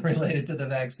related to the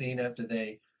vaccine after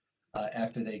they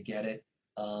get it.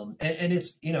 And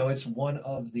it's one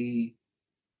of the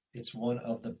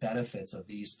benefits of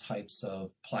these types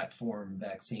of platform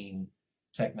vaccine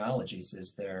technologies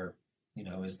is their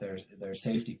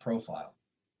safety profile.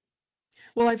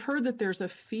 Well, I've heard that there's a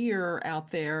fear out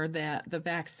there that the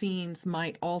vaccines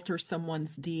might alter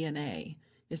someone's DNA.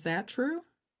 Is that true?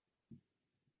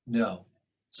 No.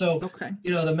 So, Okay.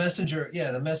 the messenger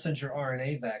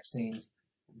RNA vaccines,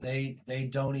 they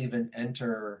don't even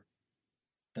enter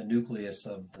the nucleus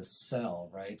of the cell,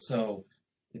 right? So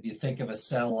if you think of a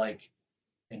cell like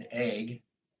an egg,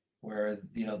 where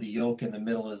the yolk in the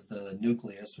middle is the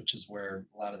nucleus, which is where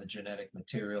a lot of the genetic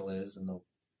material is, and the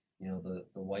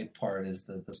white part is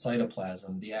the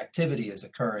cytoplasm. The activity is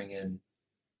occurring in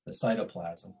the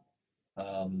cytoplasm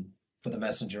for the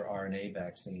messenger RNA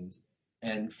vaccines,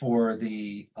 and for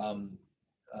the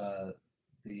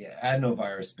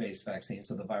adenovirus-based vaccines,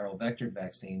 so the viral vector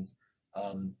vaccines.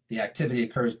 The activity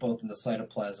occurs both in the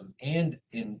cytoplasm and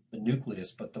in the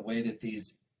nucleus, but the way that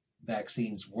these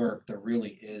vaccines work, there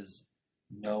really is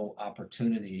no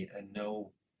opportunity and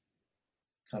no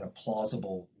kind of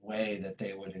plausible way that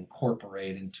they would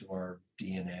incorporate into our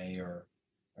DNA or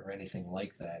anything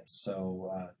like that.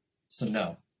 So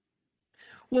no.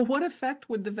 Well, what effect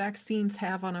would the vaccines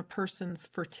have on a person's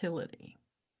fertility?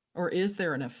 Or is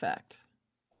there an effect?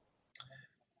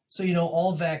 So,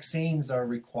 all vaccines are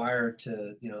required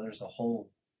to, there's a whole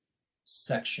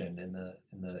section in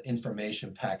the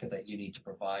information packet that you need to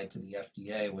provide to the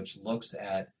FDA, which looks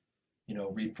at,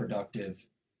 reproductive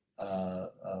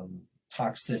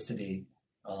toxicity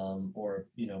or,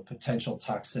 potential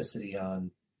toxicity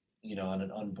on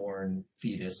an unborn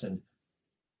fetus. And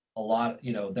a lot,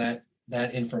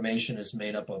 that information is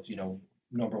made up of,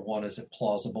 number one, is it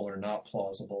plausible or not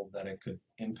plausible that it could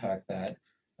impact that?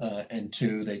 And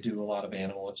two, they do a lot of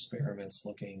animal experiments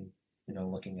looking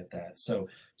at that. So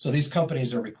these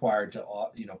companies are required to,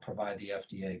 provide the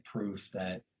FDA proof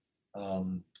that,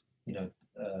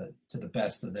 to the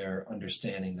best of their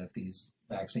understanding that these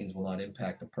vaccines will not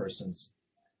impact a person's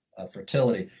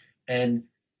fertility. And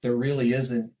there really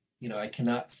isn't, I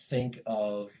cannot think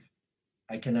of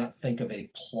a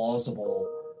plausible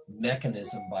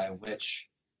mechanism by which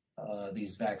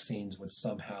these vaccines would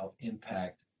somehow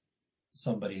impact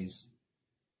somebody's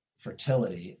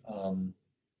fertility.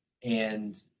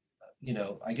 And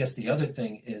I guess the other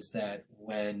thing is that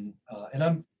and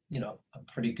I'm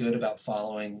pretty good about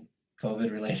following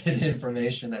COVID-related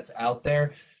information that's out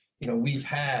there. We've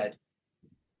had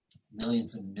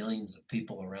millions and millions of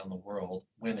people around the world,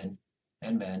 women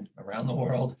and men around the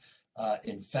world,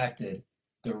 infected.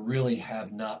 There really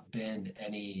have not been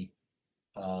any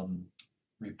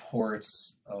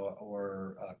reports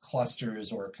or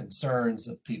clusters or concerns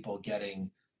of people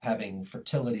having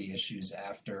fertility issues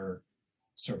after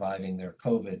surviving their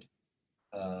COVID,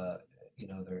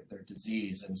 their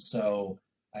disease. And so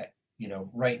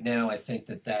right now I think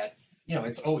that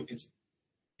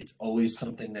it's always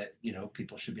something that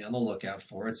people should be on the lookout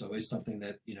for. It's always something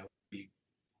that be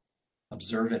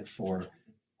observant for.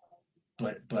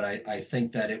 But I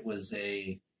think that it was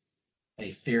a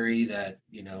theory that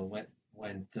went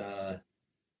a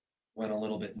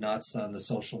little bit nuts on the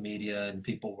social media, and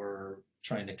people were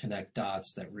trying to connect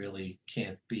dots that really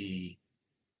can't be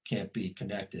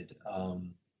connected.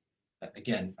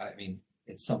 Again, I mean,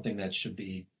 it's something that should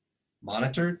be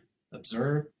monitored,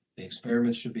 observed. The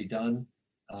experiments should be done.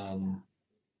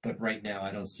 But right now,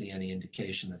 I don't see any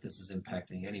indication that this is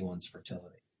impacting anyone's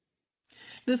fertility.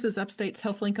 This is Upstate's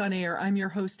HealthLink on Air. I'm your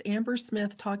host, Amber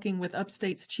Smith, talking with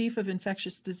Upstate's Chief of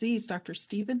Infectious Disease, Dr.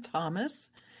 Stephen Thomas.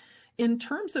 In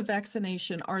terms of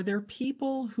vaccination, are there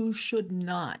people who should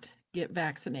not get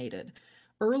vaccinated?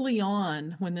 Early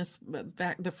on, when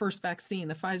the first vaccine,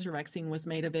 the Pfizer vaccine, was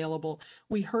made available,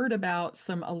 we heard about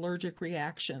some allergic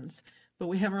reactions, but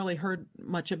we haven't really heard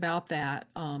much about that.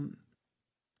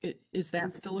 Is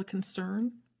that still a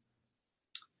concern?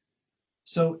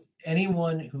 So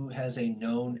anyone who has a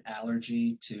known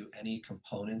allergy to any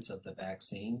components of the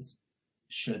vaccines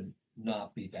should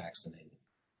not be vaccinated.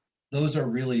 Those are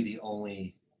really the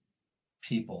only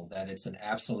people that it's an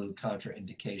absolute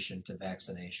contraindication to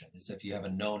vaccination, is if you have a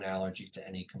known allergy to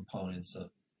any components of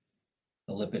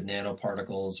the lipid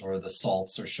nanoparticles or the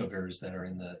salts or sugars that are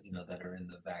in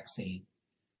the vaccine.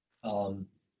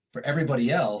 For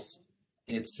everybody else,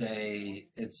 it's a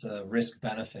risk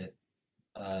benefit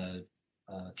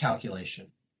calculation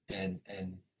and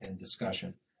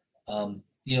discussion.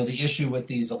 The issue with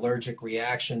these allergic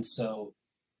reactions. So,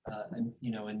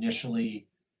 initially,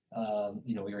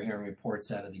 we were hearing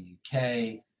reports out of the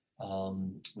UK.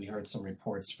 We heard some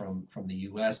reports from the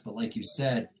US, but like you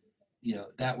said,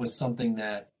 that was something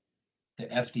that the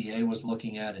FDA was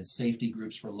looking at and safety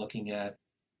groups were looking at,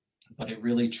 but it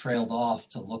really trailed off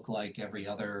to look like every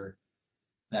other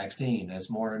vaccine. As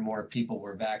more and more people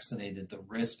were vaccinated, the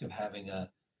risk of having a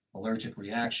allergic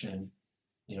reaction,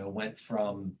 went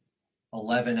from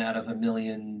 11 out of a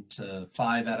million to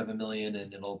 5 out of a million,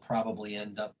 and it'll probably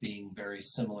end up being very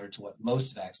similar to what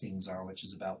most vaccines are, which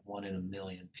is about 1 in a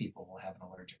million people will have an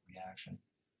allergic reaction.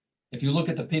 If you look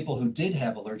at the people who did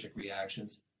have allergic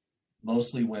reactions,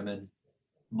 mostly women,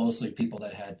 mostly people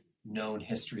that had known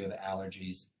history of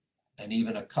allergies, and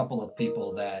even a couple of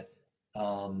people that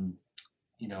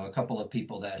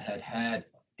had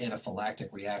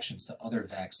anaphylactic reactions to other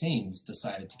vaccines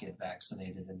decided to get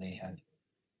vaccinated, and they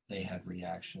had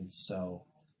reactions. So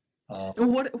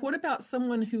what about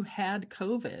someone who had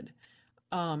COVID?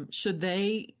 Should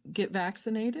they get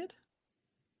vaccinated?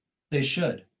 They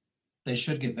should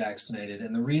get vaccinated.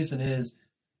 And the reason is,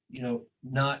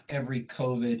 not every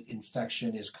COVID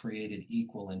infection is created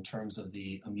equal in terms of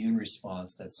the immune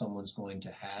response that someone's going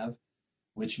to have,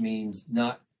 which means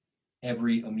not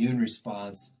every immune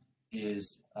response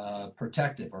is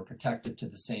protective to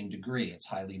the same degree. It's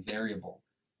highly variable.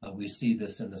 We see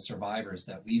this in the survivors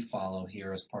that we follow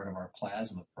here as part of our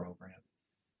plasma program.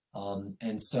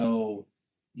 And so,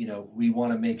 we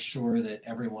want to make sure that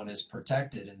everyone is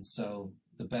protected. And so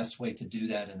the best way to do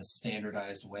that in a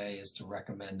standardized way is to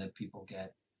recommend that people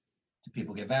get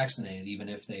vaccinated, even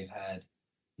if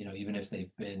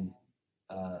they've been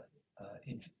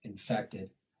infected.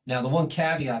 Now, the one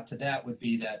caveat to that would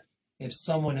be that if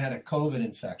someone had a COVID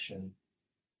infection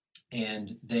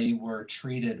and they were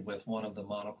treated with one of the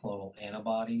monoclonal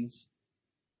antibodies,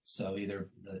 so either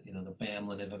the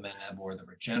bamlanivimab or the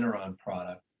Regeneron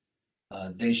product,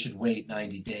 they should wait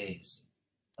 90 days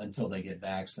until they get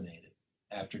vaccinated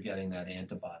after getting that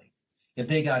antibody. If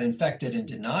they got infected and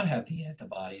did not have the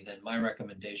antibody, then my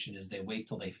recommendation is they wait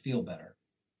till they feel better,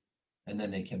 and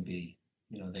then they can be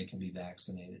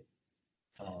vaccinated.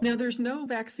 Now, there's no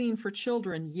vaccine for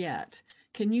children yet.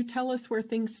 Can you tell us where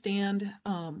things stand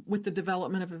with the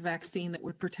development of a vaccine that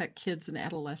would protect kids and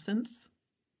adolescents?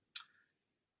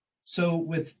 So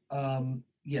with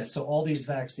so all these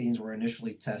vaccines were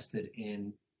initially tested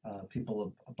in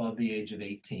people above the age of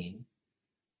 18,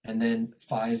 and then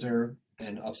Pfizer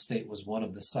and Upstate was one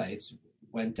of the sites,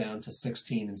 went down to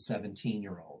 16 and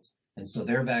 17-year-olds. And so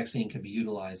their vaccine can be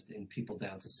utilized in people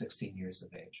down to 16 years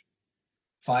of age.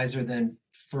 Pfizer then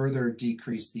further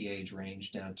decreased the age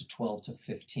range down to 12 to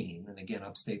 15. And again,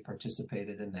 Upstate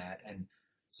participated in that. And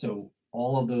so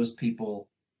all of those people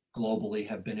globally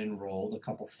have been enrolled, a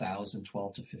couple thousand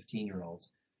 12 to 15-year-olds.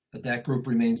 But that group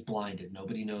remains blinded.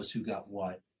 Nobody knows who got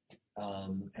what.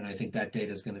 And I think that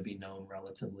data is going to be known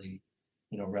relatively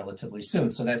soon.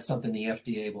 So that's something the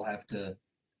FDA will have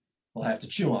to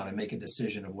chew on and make a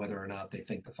decision of whether or not they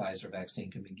think the Pfizer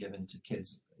vaccine can be given to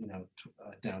kids,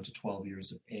 down to 12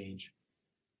 years of age.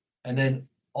 And then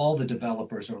all the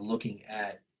developers are looking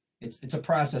at it's a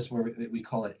process where we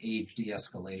call it age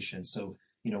de-escalation. So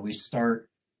we start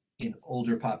in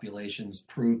older populations,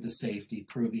 prove the safety,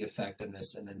 prove the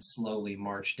effectiveness, and then slowly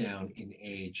march down in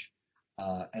age.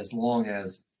 As long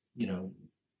as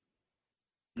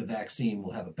the vaccine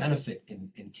will have a benefit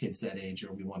in kids that age,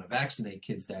 or we want to vaccinate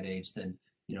kids that age, then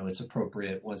it's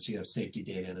appropriate once you have safety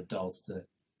data in adults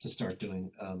to start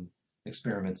doing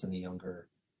experiments in the younger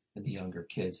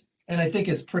kids. And I think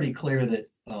it's pretty clear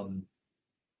that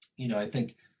I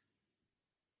think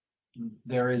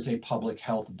there is a public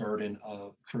health burden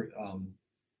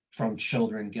from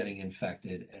children getting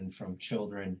infected and from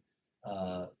children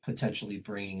potentially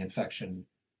bringing infection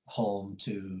home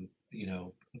to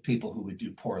people who would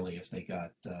do poorly if they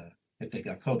got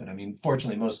COVID. I mean,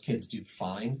 fortunately, most kids do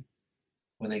fine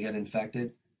when they get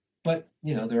infected, but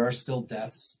there are still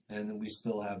deaths, and we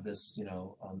still have this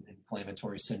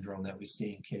inflammatory syndrome that we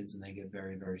see in kids, and they get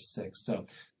very, very sick. So,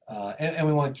 and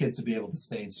we want kids to be able to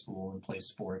stay in school and play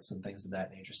sports and things of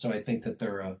that nature. So I think that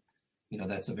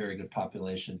that's a very good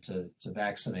population to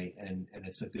vaccinate, and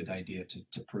it's a good idea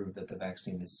to prove that the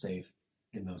vaccine is safe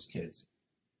in those kids.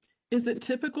 Is it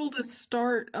typical to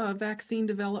start vaccine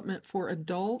development for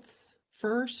adults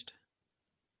first?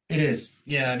 It is.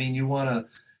 Yeah, I mean, you want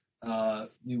to,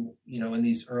 in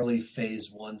these early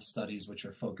phase 1 studies, which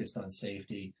are focused on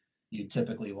safety, you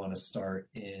typically want to start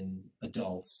in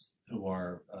adults who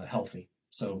are healthy.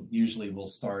 So usually we'll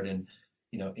start in,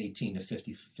 18 to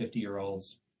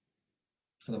 50-year-olds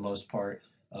for the most part,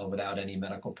 without any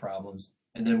medical problems.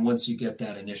 And then once you get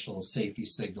that initial safety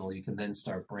signal, you can then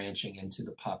start branching into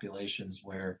the populations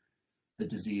where the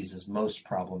disease is most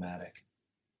problematic.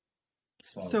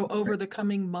 So over the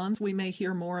coming months, we may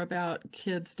hear more about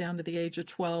kids down to the age of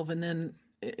 12, and then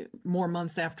more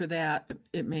months after that,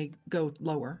 it may go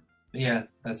lower. Yeah,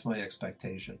 that's my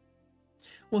expectation.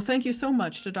 Well, thank you so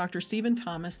much to Dr. Stephen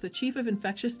Thomas, the Chief of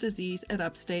Infectious Disease at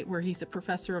Upstate, where he's a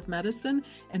professor of medicine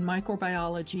and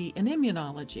microbiology and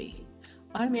immunology.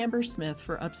 I'm Amber Smith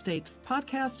for Upstate's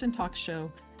podcast and talk show,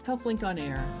 HealthLink on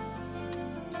Air.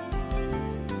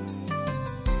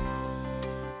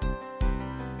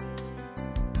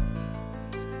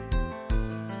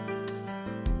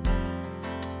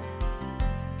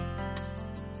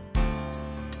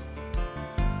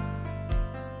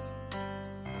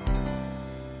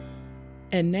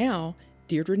 And now,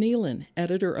 Deirdre Nealon,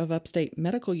 editor of Upstate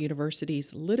Medical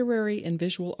University's Literary and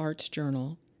Visual Arts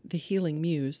Journal, The Healing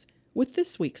Muse, with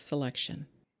this week's selection.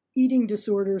 Eating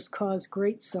disorders cause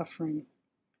great suffering.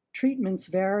 Treatments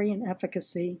vary in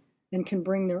efficacy and can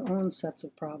bring their own sets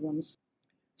of problems.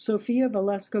 Sofia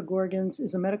Valeska-Gorgans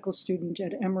is a medical student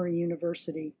at Emory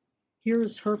University. Here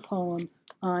is her poem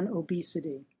on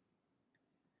obesity.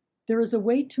 There is a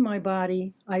weight to my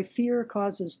body I fear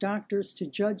causes doctors to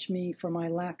judge me for my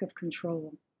lack of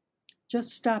control. Just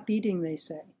stop eating, they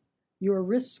say. Your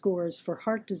risk scores for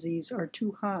heart disease are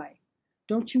too high.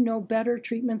 Don't you know better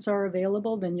treatments are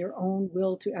available than your own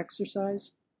will to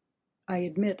exercise? I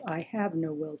admit I have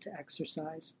no will to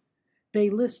exercise. They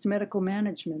list medical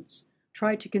managements,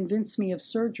 try to convince me of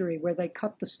surgery where they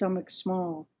cut the stomach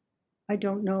small. I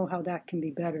don't know how that can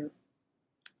be better.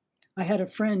 I had a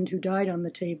friend who died on the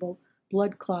table,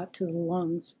 blood clot to the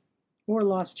lungs, or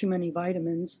lost too many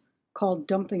vitamins, called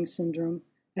dumping syndrome,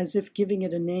 as if giving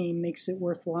it a name makes it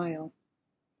worthwhile.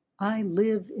 I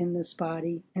live in this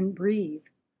body and breathe.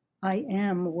 I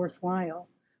am worthwhile,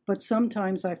 but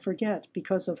sometimes I forget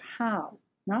because of how,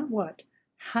 not what,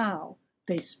 how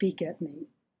they speak at me.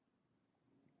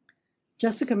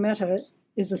 Jessica Mehta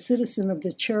is a citizen of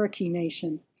the Cherokee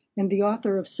Nation and the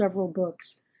author of several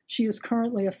books. She is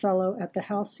currently a fellow at the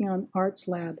Halcyon Arts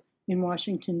Lab in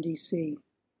Washington, D.C.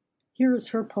 Here is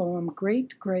her poem,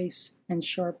 Great Grace and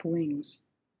Sharp Wings.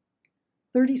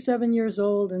 37 years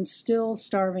old and still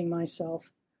starving myself.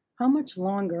 How much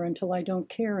longer until I don't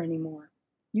care anymore?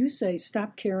 You say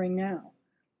stop caring now.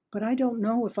 But I don't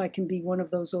know if I can be one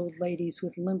of those old ladies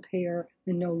with limp hair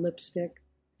and no lipstick.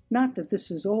 Not that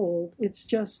this is old, it's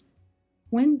just,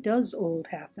 when does old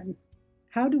happen?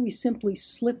 How do we simply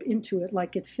slip into it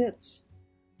like it fits?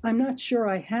 I'm not sure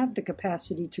I have the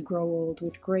capacity to grow old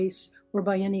with grace or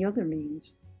by any other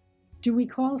means. Do we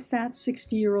call fat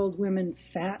 60-year-old women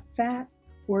fat,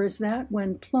 or is that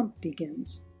when plump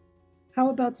begins? How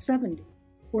about 70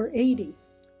 or 80?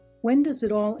 When does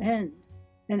it all end?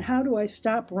 And how do I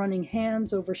stop running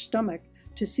hands over stomach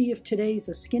to see if today's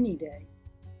a skinny day?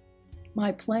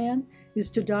 My plan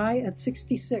is to die at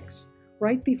 66,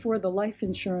 right before the life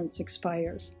insurance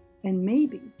expires, and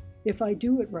maybe, if I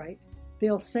do it right,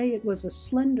 they'll say it was a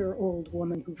slender old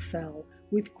woman who fell,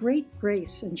 with great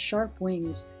grace and sharp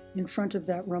wings, in front of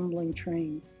that rumbling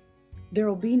train.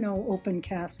 There'll be no open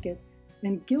casket,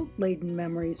 and guilt-laden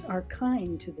memories are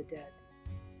kind to the dead.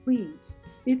 Please,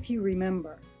 if you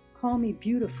remember, call me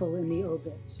beautiful in the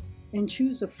obits, and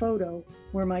choose a photo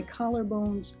where my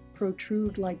collarbones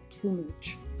protrude like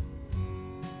plumage.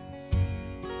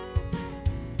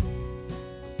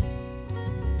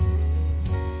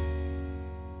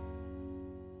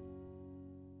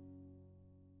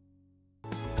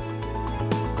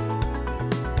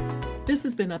 This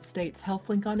has been Upstate's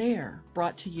HealthLink on Air,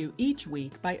 brought to you each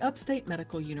week by Upstate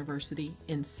Medical University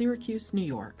in Syracuse, New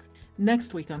York.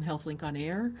 Next week on HealthLink on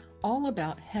Air, all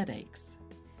about headaches.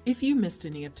 If you missed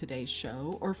any of today's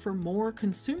show, or for more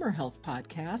consumer health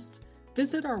podcasts,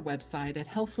 visit our website at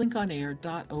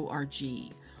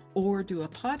healthlinkonair.org or do a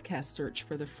podcast search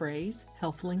for the phrase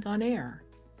HealthLink on Air.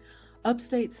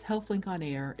 Upstate's HealthLink on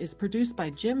Air is produced by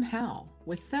Jim Howe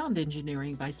with sound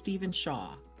engineering by Stephen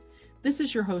Shaw. This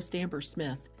is your host, Amber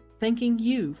Smith, thanking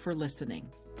you for listening.